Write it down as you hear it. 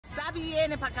Esa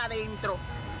viene para acá adentro.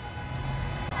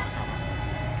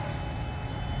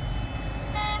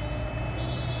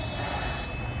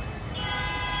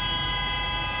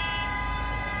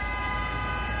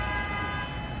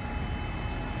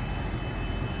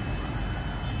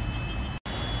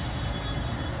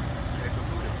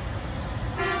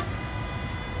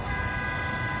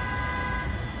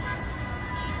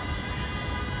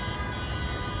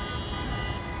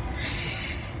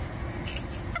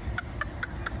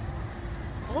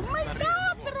 Oh my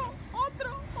God,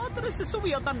 otro se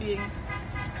subió también.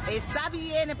 Esa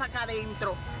viene para acá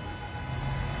adentro.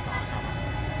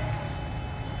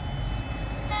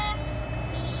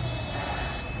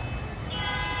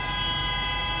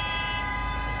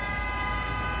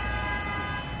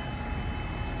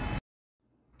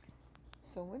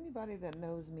 So anybody that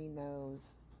knows me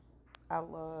knows I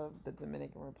love the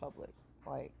Dominican Republic.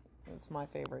 Like, it's my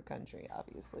favorite country,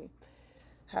 obviously.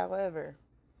 However,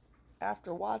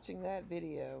 after watching that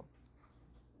video,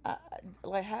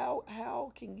 like,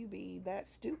 how can you be that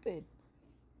stupid?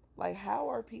 Like, how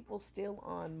are people still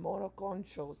on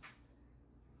Motoconchos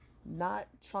not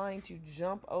trying to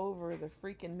jump over the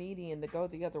freaking median to go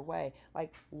the other way?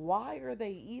 Like, why are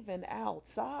they even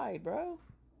outside, bro?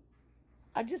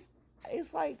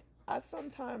 It's like, I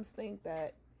sometimes think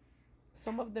that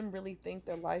some of them really think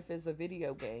that life is a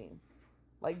video game.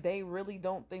 Like, they really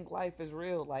don't think life is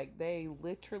real. Like, they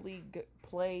literally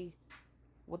play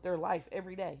with their life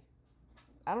every day.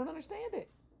 I don't understand it.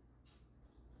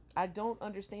 I don't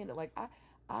understand it. Like,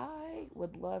 I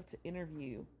would love to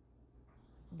interview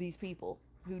these people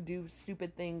who do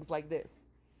stupid things like this.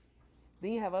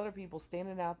 Then you have other people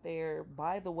standing out there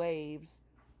by the waves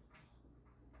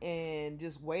and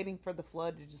just waiting for the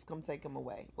flood to just come take them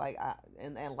away. Like,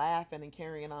 and laughing and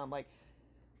carrying on. Like,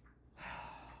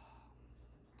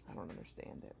 I don't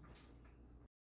understand it.